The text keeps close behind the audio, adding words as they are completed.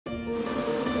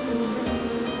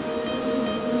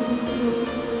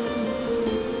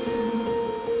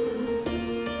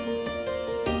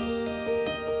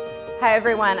Hi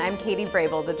everyone, I'm Katie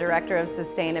Vrabel, the Director of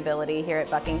Sustainability here at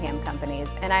Buckingham Companies,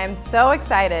 and I am so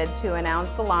excited to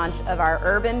announce the launch of our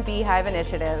urban beehive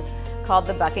initiative called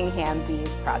the Buckingham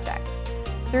Bees Project.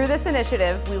 Through this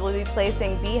initiative, we will be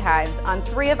placing beehives on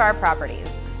 3 of our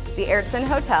properties: the Aertson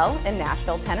Hotel in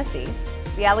Nashville, Tennessee,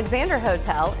 the Alexander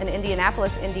Hotel in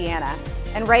Indianapolis, Indiana,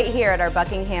 and right here at our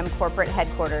Buckingham corporate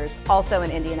headquarters, also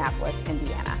in Indianapolis,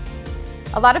 Indiana.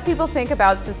 A lot of people think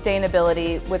about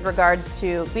sustainability with regards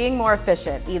to being more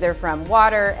efficient, either from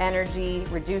water, energy,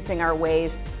 reducing our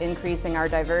waste, increasing our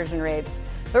diversion rates,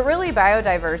 but really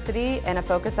biodiversity and a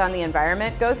focus on the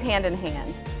environment goes hand in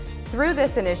hand. Through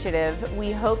this initiative,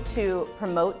 we hope to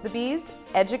promote the bees,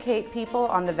 educate people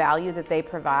on the value that they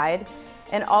provide,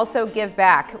 and also give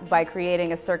back by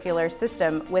creating a circular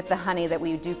system with the honey that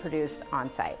we do produce on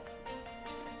site.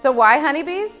 So why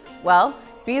honeybees? Well,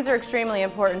 bees are extremely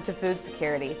important to food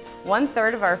security.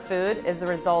 1/3 of our food is the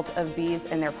result of bees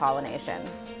and their pollination.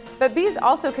 But bees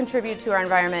also contribute to our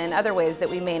environment in other ways that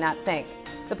we may not think.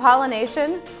 The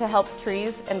pollination, to help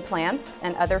trees and plants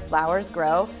and other flowers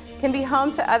grow, can be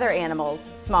home to other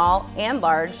animals, small and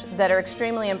large, that are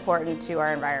extremely important to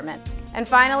our environment. And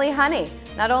finally, honey.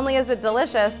 Not only is it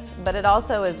delicious, but it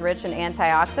also is rich in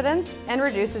antioxidants and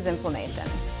reduces inflammation.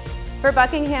 For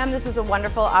Buckingham, this is a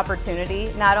wonderful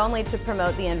opportunity not only to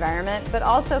promote the environment, but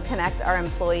also connect our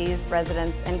employees,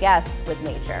 residents, and guests with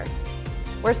nature.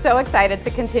 We're so excited to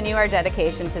continue our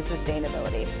dedication to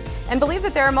sustainability and believe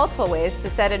that there are multiple ways to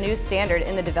set a new standard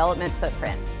in the development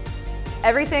footprint.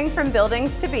 Everything from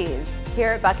buildings to bees, here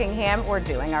at Buckingham, we're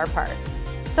doing our part.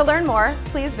 To learn more,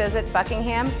 please visit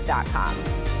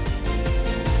buckingham.com.